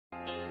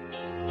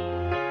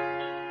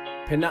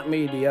Pinat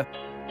Media,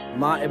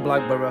 Marti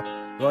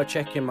Blagborough. Go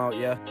check him out,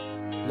 yeah?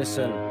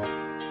 Listen.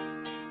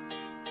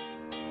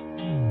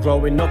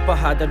 Growing up I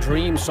had a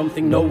dream,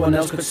 something no one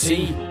else could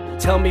see.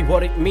 Tell me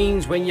what it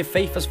means when your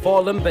faith has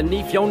fallen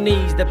beneath your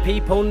knees. The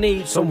people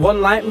need someone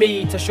like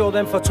me to show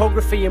them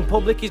photography in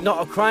public is not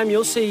a crime,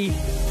 you'll see.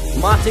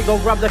 Marti, go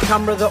grab the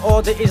camera, the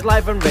order is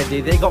live and ready.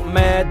 They got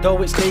mad,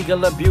 though it's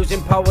legal,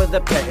 abusing power,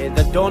 the petty.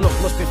 The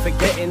donuts must be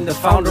forgetting the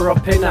founder of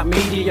Pinat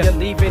Media.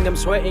 Leaving them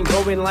sweating,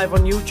 going live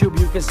on YouTube,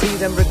 you can see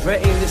them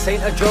regretting. This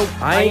ain't a joke,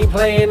 I ain't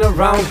playing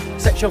around.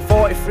 Section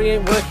 43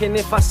 ain't working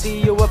if I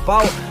see you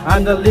about.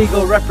 I'm the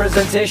legal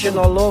representation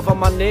all over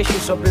my nation,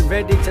 so be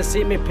ready to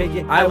see me,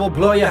 piggy. I will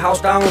blow your house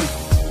down.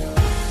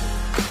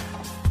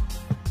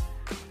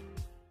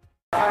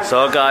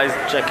 So guys,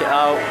 check it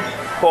out.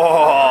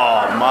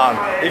 Oh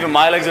man, even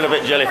my legs are a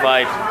bit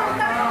jellified.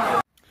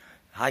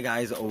 Hi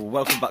guys,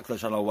 welcome back to the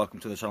channel.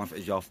 Welcome to the channel if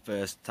it's your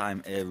first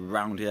time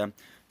around here.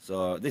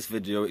 So this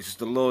video is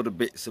just a load of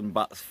bits and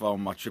bats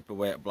from my trip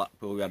away at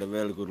Blackpool. We had a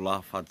really good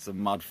laugh, had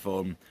some mad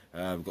fun.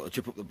 We've got the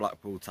trip up the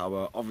Blackpool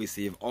Tower.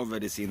 Obviously you've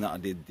already seen that I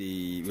did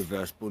the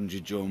reverse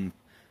bungee jump.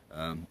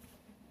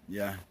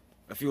 Yeah,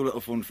 a few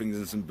little fun things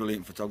and some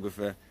brilliant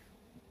photography.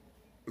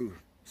 Ooh,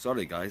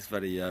 sorry guys,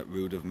 very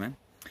rude of me.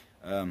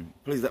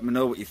 Please let me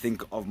know what you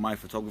think of my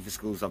photography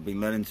skills. I've been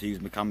learning to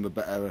use my camera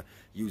better,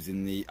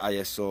 using the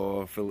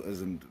ISO filters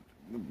and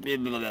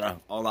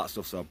all that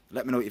stuff, so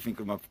let me know what you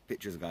think of my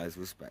pictures guys,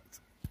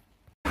 respect.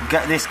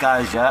 Get this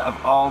guys, yeah,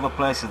 of all the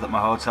places that my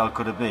hotel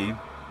could have been,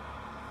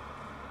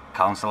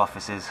 council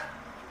offices.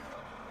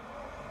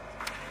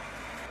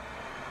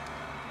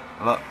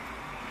 Look,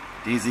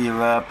 these are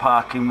your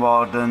parking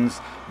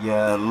wardens,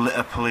 your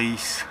litter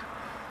police,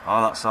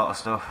 all that sort of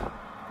stuff.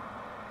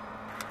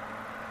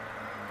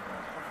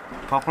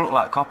 Proper look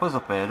like coppers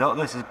up here, don't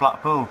they? This is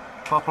Blackpool.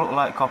 Proper look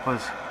like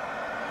coppers.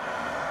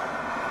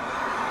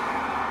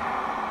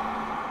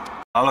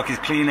 Oh look, he's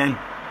cleaning,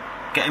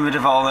 getting rid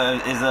of all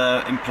his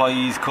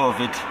employees'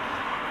 COVID.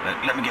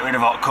 Let me get rid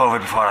of all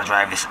COVID before I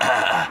drive this.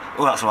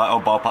 Oh, that's right,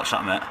 old ball patch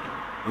that, mate.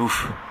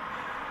 Oof.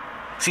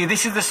 See,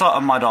 this is the sort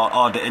of mad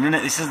auditing, isn't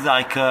it? This is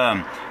like,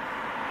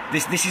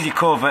 this is your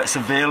covert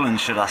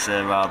surveillance, should I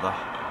say, rather.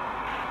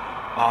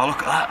 Oh,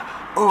 look at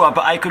that. Oh, I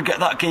bet I could get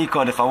that key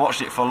code if I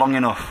watched it for long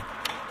enough.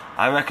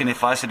 I reckon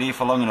if I sit here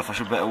for long enough, I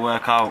should better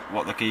work out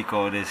what the key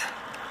code is.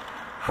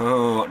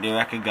 Oh, what do you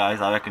reckon,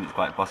 guys? I reckon it's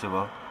quite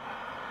possible.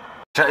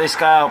 Check this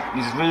guy out.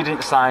 He's reading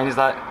the sign. He's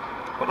like,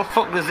 what the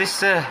fuck does this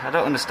say? I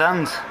don't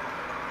understand.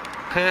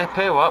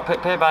 Pay what?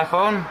 Pay by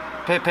phone?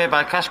 Pay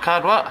by cash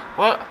card? What?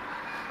 What?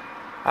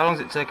 How long is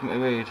it taking me to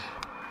read?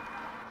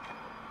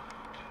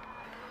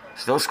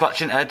 Still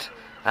scratching head.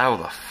 How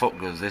the fuck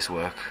does this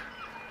work?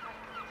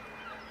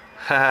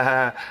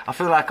 I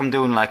feel like I'm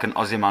doing like an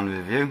Aussie Man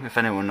review. If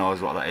anyone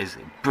knows what that is,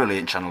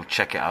 brilliant channel,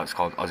 check it out. It's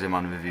called Aussie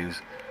Man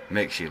Reviews.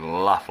 Makes you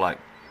laugh like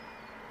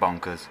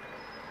bonkers.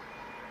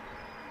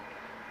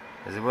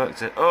 Has it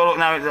worked? Oh look,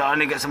 now I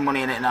need to get some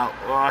money in it now.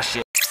 Oh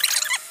shit.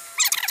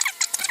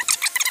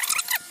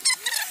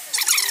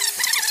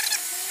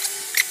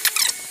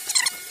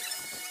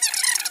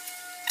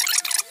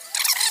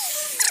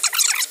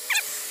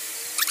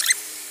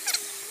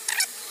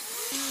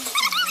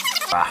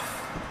 Giraffe.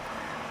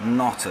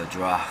 Not a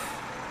giraffe.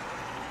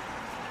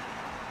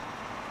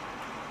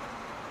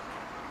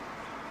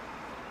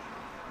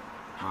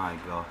 My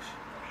gosh.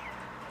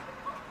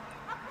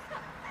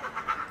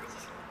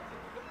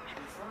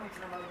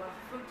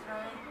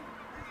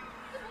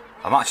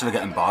 I'm actually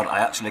getting bored. I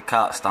actually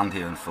can't stand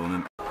here and film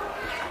him.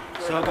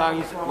 So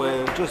guys,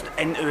 we're just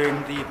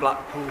entering the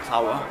Blackpool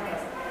Tower.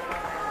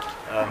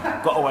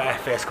 Got to wear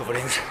face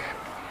coverings,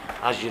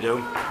 as you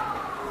do.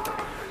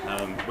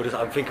 I'm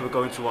thinking we're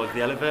going towards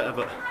the elevator,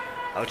 but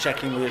I'll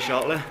check in with you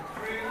shortly.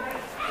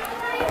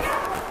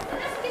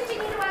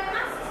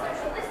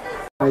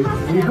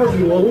 We hope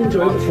you all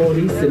enjoyed the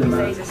 4D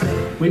cinema.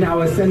 We're now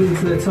ascending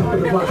to the top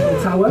of the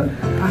Blackpool Tower,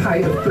 a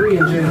height of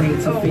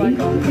 380 feet,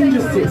 in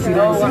just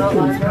 69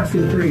 seconds,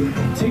 passing through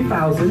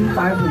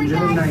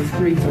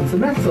 2,593 tons of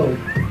metal.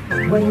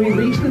 When we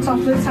reach the top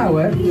of the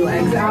tower, we'll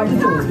exit out the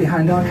doors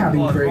behind our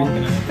cabin crew,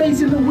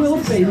 facing the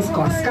world-famous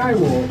glass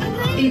skywalk.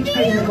 Each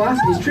pane of glass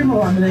is trim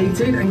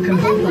laminated and can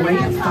hold the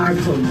weight of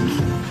 5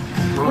 tons.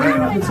 When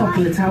you're at the top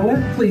of the tower,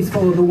 please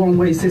follow the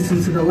one-way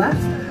system to the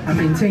left and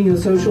maintain your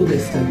social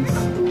distance.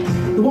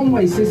 The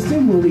one-way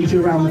system will lead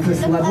you around the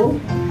first level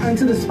and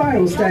to the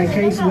spiral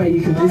staircase where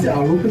you can visit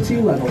our upper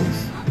 2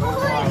 levels.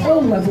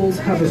 All levels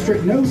have a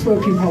strict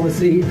no-smoking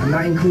policy, and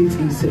that includes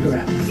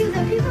e-cigarettes.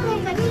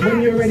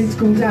 When you're ready to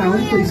come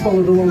down, please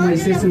follow the one-way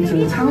system to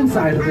the town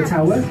side of the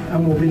tower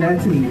and we'll be there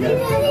to meet you.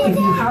 If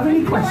you have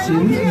any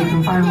questions, you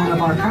can find one of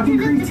our cabin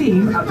crew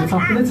team at the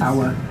top of the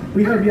tower.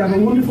 We hope you have a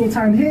wonderful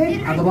time here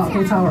at the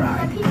Blackpool Tower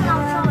ride.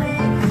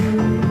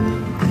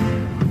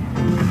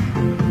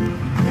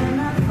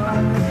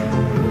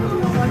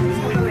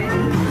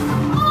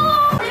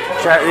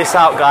 Check this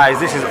out guys,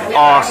 this is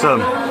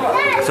awesome.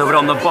 So we're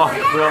on the top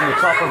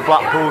of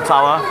Blackpool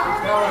Tower.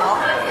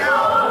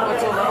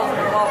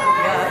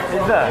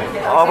 Is there?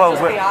 Oh well,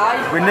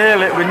 we're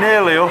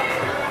nearly up.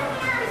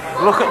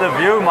 Look at the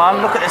view,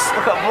 man. Look at this.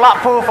 Look at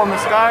Blackpool from the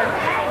sky.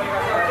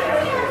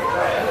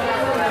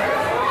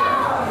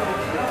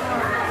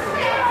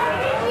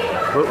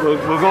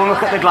 We'll go and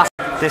look at the glass.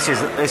 This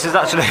is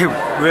actually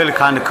really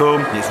kind of cool.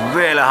 It's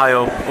really high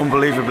up,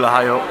 unbelievably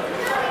high up.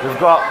 We've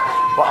got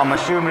what I'm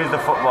assuming is the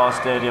football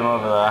stadium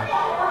over there.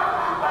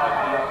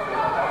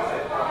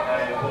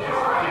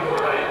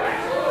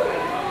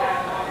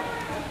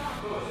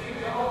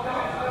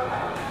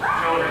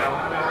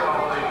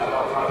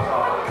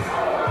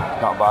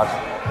 Not bad.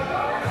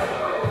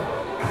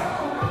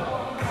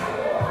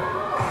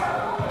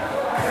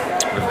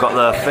 We've got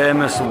the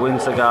famous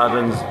Winter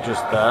Gardens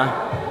just there.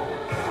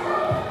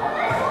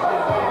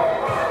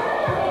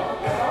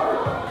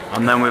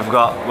 And then we've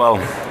got, well,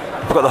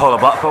 we've got the whole of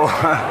Blackpool.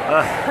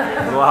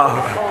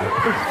 Wow.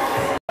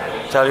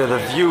 Tell you, the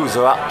views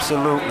are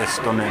absolutely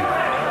stunning.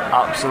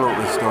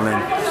 Absolutely stunning.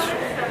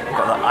 We've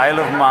got the Isle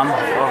of Man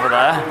over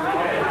there.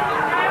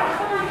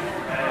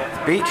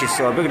 The beach is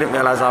so big, I didn't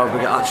realise how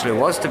big it actually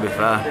was, to be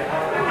fair.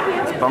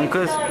 It's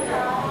bonkers.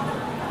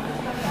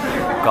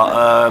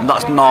 Got,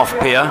 that's North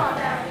Pier.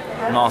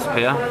 North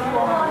Pier.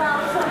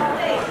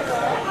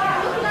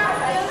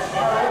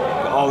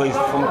 Got all these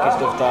funky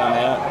stuff down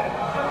here.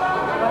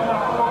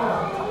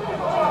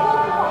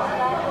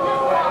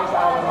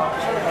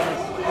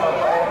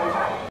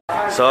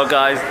 So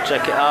guys,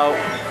 check it out.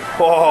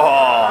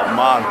 Oh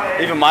man,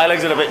 even my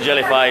legs are a bit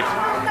jellified.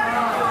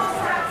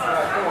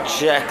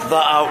 Check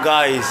that out,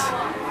 guys.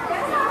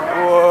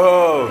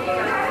 Whoa.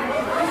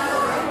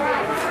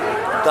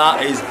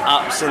 That is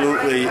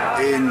absolutely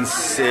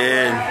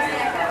insane.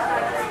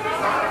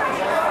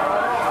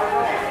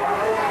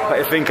 What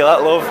do you think of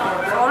that, love?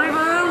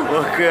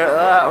 Look at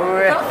that.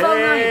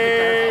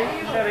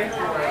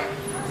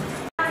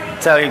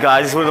 Tell you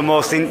guys, it's one of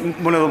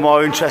the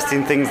more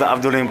interesting things that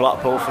I've done in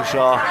Blackpool for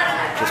sure.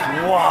 Just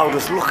wow,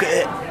 just look at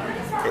it.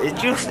 It's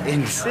just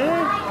insane.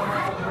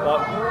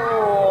 Like,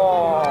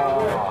 whoa.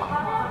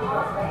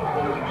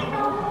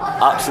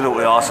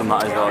 Absolutely awesome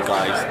that is though,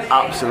 guys.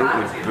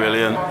 Absolutely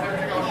brilliant.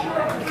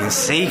 You can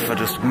see for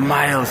just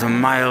miles and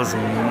miles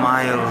and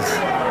miles.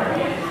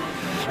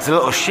 There's a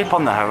little ship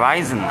on the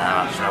horizon there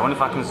actually. I wonder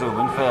if I can zoom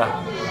in for you.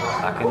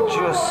 I can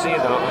just see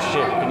the little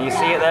ship. Can you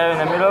see it there in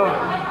the middle?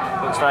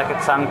 Looks like a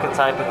tanker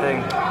type of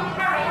thing.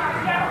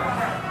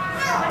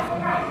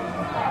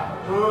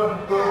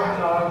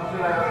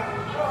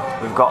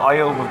 We've got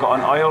oil, we've got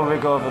an oil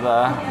rig over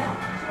there.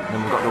 And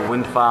then we've got the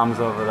wind farms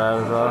over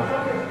there as well.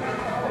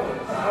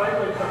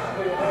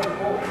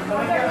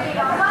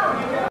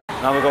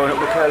 Now we're going up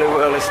the curly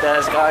whirly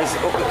stairs, guys.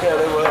 Up the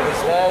curly whirly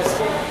stairs.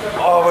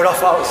 Oh, we're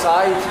off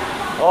outside.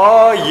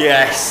 Oh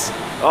yes.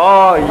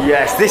 Oh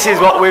yes. This is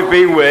what we've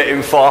been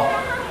waiting for.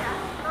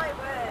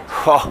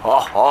 Ho ho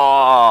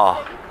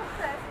ho!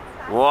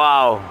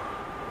 Wow!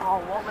 Oh,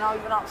 what? We're not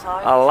even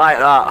outside. I like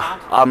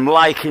that. I'm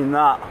liking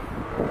that.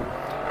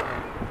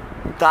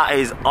 That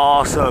is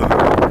awesome.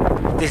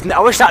 I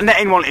wish that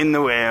netting wasn't in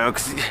the way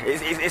because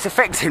it's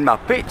affecting my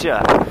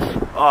picture.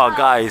 Oh,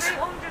 guys.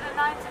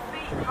 390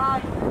 feet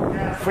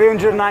high.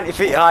 390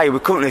 feet high. We're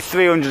currently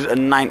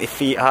 390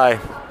 feet high.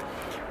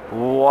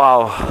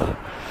 Wow!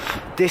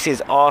 This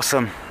is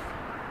awesome.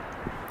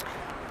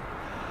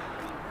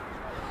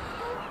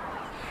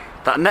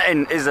 That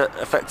netting is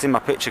affecting my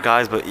picture,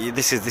 guys, but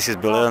this is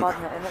brilliant. Oh,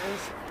 bad netting it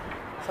is.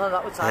 So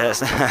that would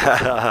Yes.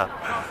 netting,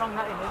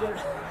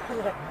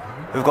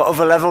 We've got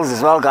other levels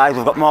as well, guys.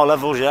 We've got more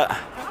levels yet.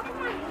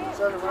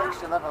 So the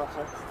extra level,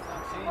 so.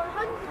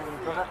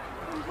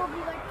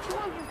 Probably like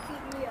 200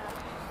 feet near.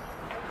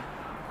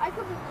 How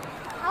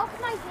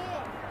can I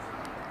get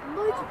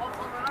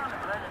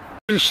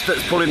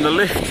That's pulling the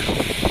lift.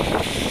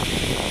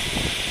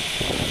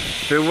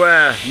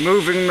 Beware,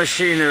 moving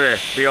machinery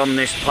beyond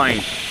this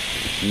point.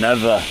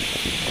 Never.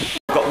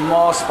 We've got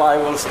more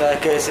spiral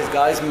staircases,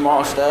 guys,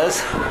 more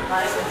stairs.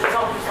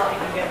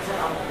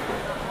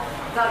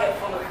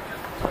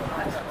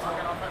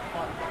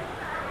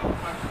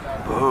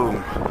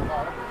 Boom.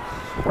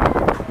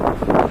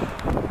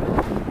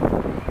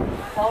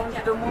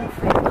 401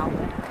 feet now.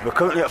 We're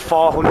currently at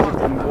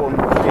 401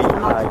 feet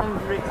high.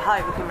 Maximum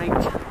height we can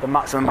reach. The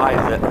maximum height, is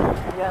it?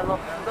 Yeah, look,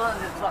 we're going to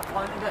that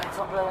point a bit, it's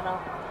not really now.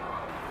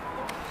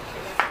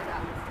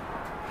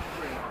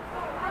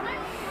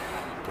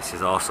 This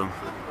is awesome.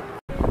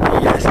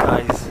 Yes,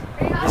 guys.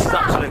 This is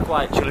actually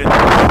quite chilling. It's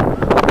actually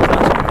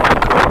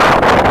quite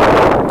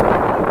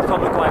cool. It's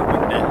probably quite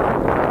windy.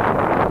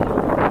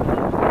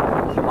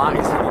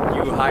 Marti's hitting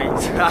new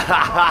heights.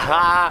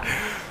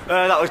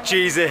 That was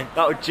cheesy.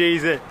 That was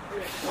cheesy.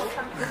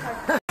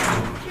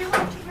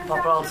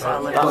 That was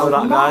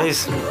that,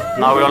 guys.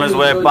 Now we're on his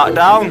way back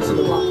down. To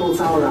the Blackpool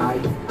Tower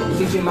ride.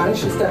 Did you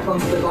manage to step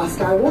onto the glass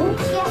skywalk?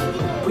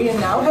 We are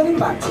now heading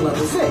back to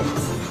level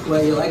 6,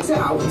 where you'll exit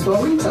out into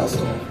a retail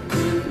store.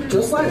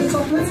 Just like the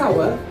top of the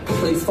tower,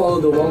 please follow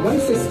the one-way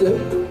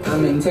system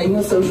and maintain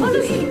your social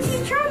distance.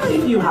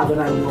 If you have an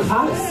annual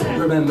pass,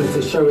 remember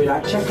to show it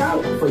at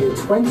checkout for your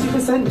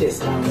 20%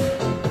 discount.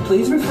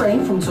 Please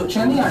refrain from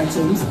touching any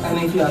items, and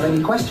if you have any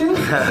questions,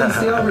 please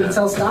see our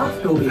retail staff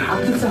who will be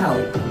happy to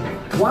help.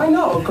 Why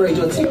not upgrade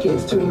your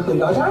tickets to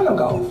include our Dino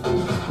Golf?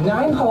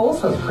 9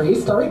 holes of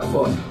prehistoric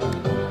fun.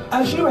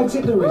 As you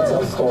exit the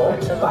retail store,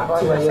 back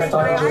to where you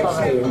started your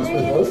experience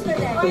with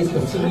us, please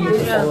continue to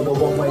follow the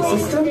one-way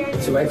system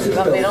to exit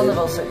the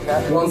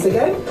building. Once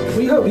again,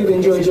 we hope you've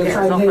enjoyed your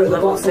time here at the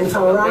Blackpool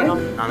Tower ride,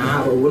 and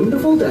have a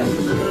wonderful day.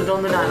 We've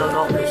done the Dino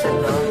Golf, we said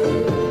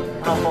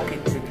no. I'm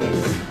booking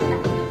tickets.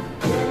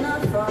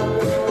 I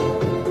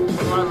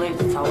want to leave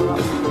the tower up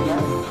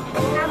yet.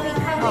 I'm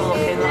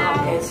looking at that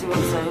case soon.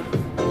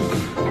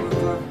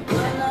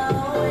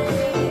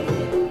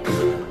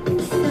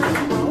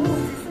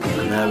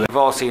 We've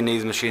all seen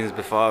these machines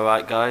before,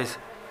 right guys?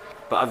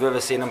 But have you ever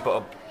seen them put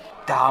a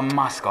damn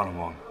mask on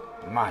one?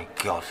 My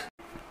god.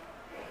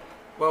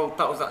 Well,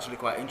 that was actually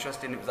quite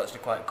interesting. It was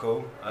actually quite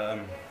cool.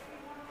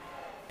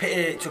 Pity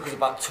it took us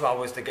about 2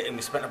 hours to get in.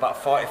 We spent about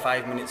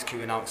 45 minutes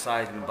queuing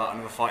outside and about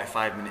another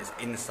 45 minutes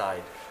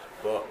inside.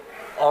 But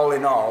all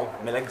in all,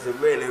 my legs are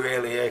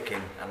really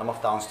aching, and I'm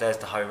off downstairs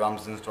to Harry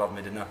Ramsden's to have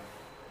my dinner.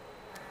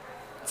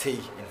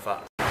 Tea, in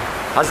fact.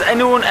 Has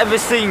anyone ever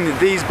seen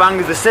these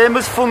bangers? The same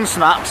as Fun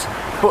Snaps,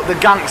 but the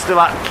gangster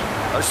like.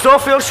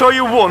 Sophie will show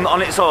you one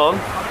on its own.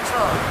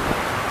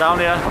 Down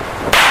here.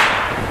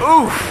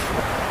 Oof!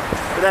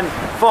 But then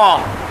 4.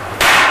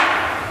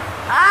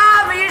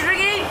 Ah, my ears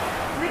ringing!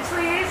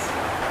 Literally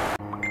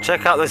is.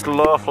 Check out this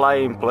low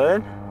flying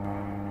plane.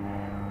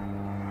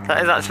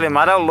 That is actually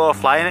mad how low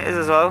flying it is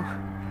as well.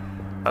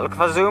 Look, if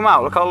I zoom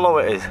out, look how low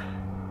it is.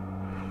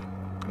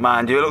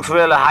 Mind you, it looks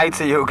really high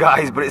to you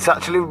guys, but it's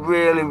actually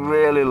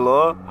really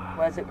low.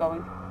 Where's it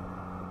going?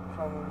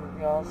 From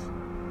yours?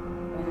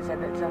 Where did you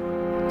send it to?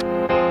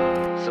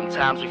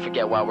 Sometimes we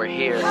forget why we're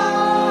here.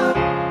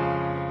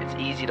 It's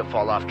easy to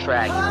fall off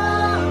track.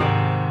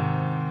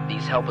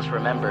 These help us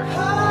remember.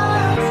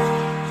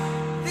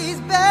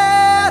 These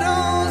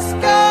battle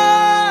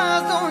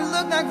scars don't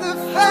look like they're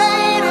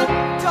faded,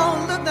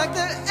 don't look like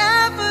they're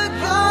ever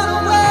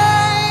gone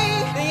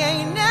away. They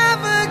ain't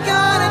never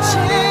gonna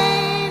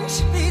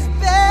change.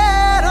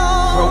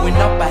 Growing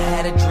up I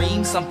had a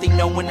dream, something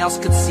no one else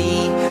could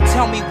see.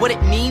 Tell me what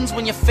it means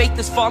when your faith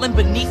is falling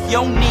beneath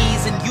your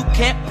knees and you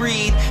can't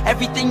breathe.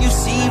 Everything you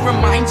see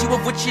reminds you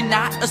of what you're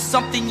not or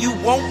something you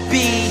won't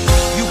be.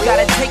 You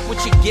gotta take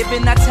what you're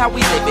given, that's how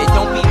we live it.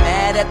 Don't be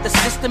mad at the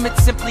system,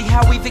 it's simply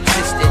how we've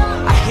existed.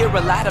 I hear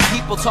a lot of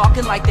people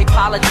talking like they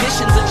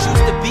politicians and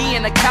choose to be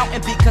an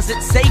accountant because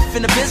it's safe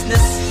in the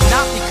business.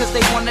 Not because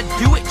they wanna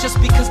do it,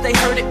 just because they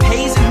heard it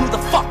pays. And who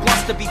the fuck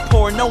wants to be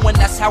poor knowing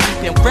that's how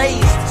we've been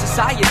raised?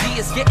 Society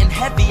is getting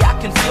heavy, I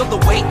can feel the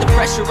weight. The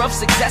pressure of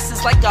success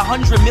is like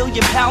 100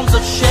 million pounds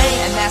of shame.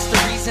 And that's the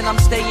reason I'm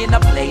staying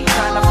up late,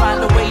 trying to find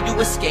a way to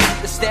escape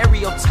the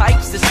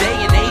stereotypes this day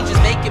and age is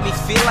making me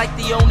feel like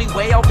the only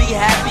way I'll be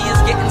happy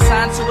is getting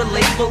signed to a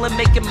label and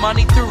making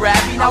money through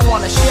rapping. I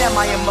wanna share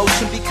my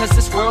emotion because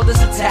this world is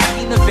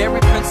attacking the very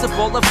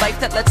principle of life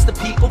that lets the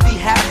people be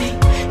happy.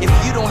 If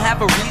you don't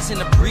have a reason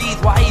to breathe,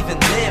 why even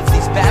live?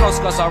 These battle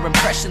scars are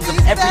impressions of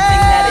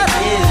everything that it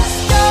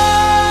is.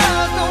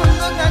 Don't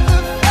look like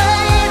they're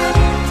faded,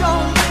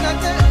 don't look like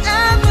they're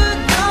ever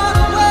gone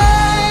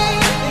away.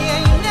 They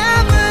ain't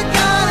never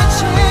gonna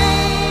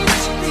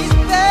change. These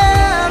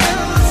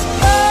battle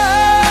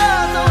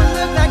scars don't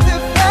look like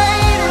they're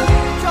faded,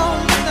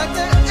 don't look like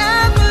they're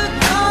ever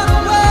gone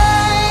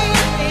away.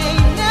 They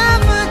ain't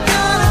never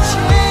gonna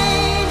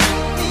change.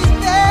 These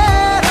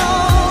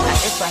battles. Now,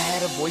 if I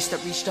had a voice that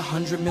reached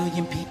 100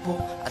 million people,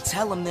 I'd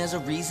tell them there's a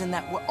reason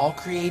that we're all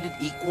created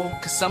equal.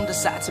 Cause some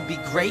decide to be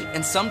great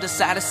and some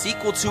decide a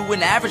sequel to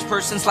an average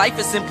person's life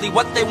is simply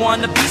what they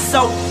want to be.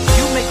 So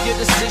you make your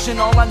decision,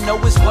 all I know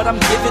is what I'm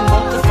given.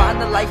 Won't define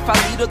the life I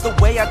lead or the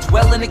way I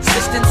dwell in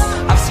existence.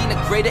 I've seen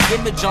a greater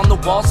image on the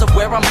walls of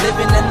where I'm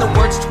living, and the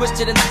words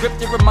twisted and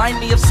scripted remind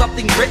me of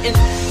something written.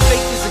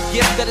 Faith is a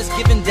gift that is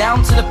given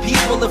down to the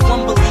people. If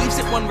one believes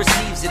it, one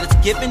receives it. It's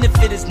given if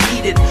it is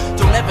needed.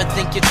 Don't ever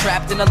think you're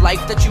trapped in a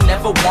life that you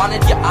never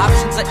wanted. Your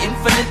options are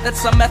infinite,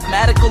 that's some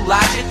mathematical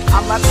logic.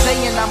 I'm not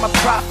saying I'm a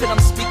prophet, I'm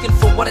speaking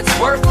for what it's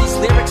worth. These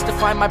lyrics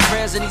define my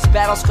prayers and these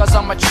battle scars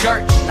on my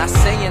church. Not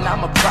saying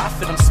I'm a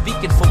prophet, I'm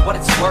speaking for what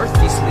it's worth.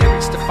 These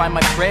lyrics define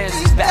my prayers,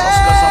 these battle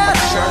scars on my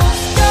church.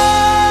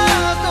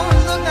 Don't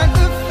look like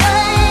they're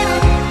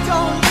faded,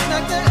 don't look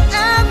like they're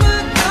ever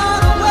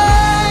gone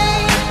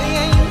away. They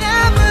ain't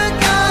never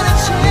gonna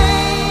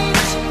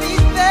change.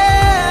 These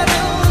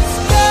battle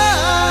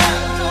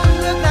scars don't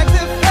look like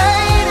they're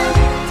faded,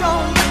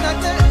 don't look like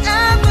they're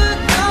ever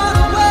gone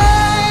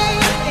away.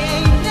 They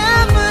ain't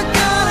never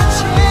gonna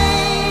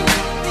change.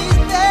 These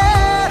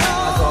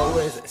battles. As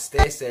always,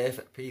 stay safe,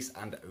 peace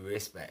and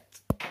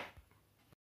respect.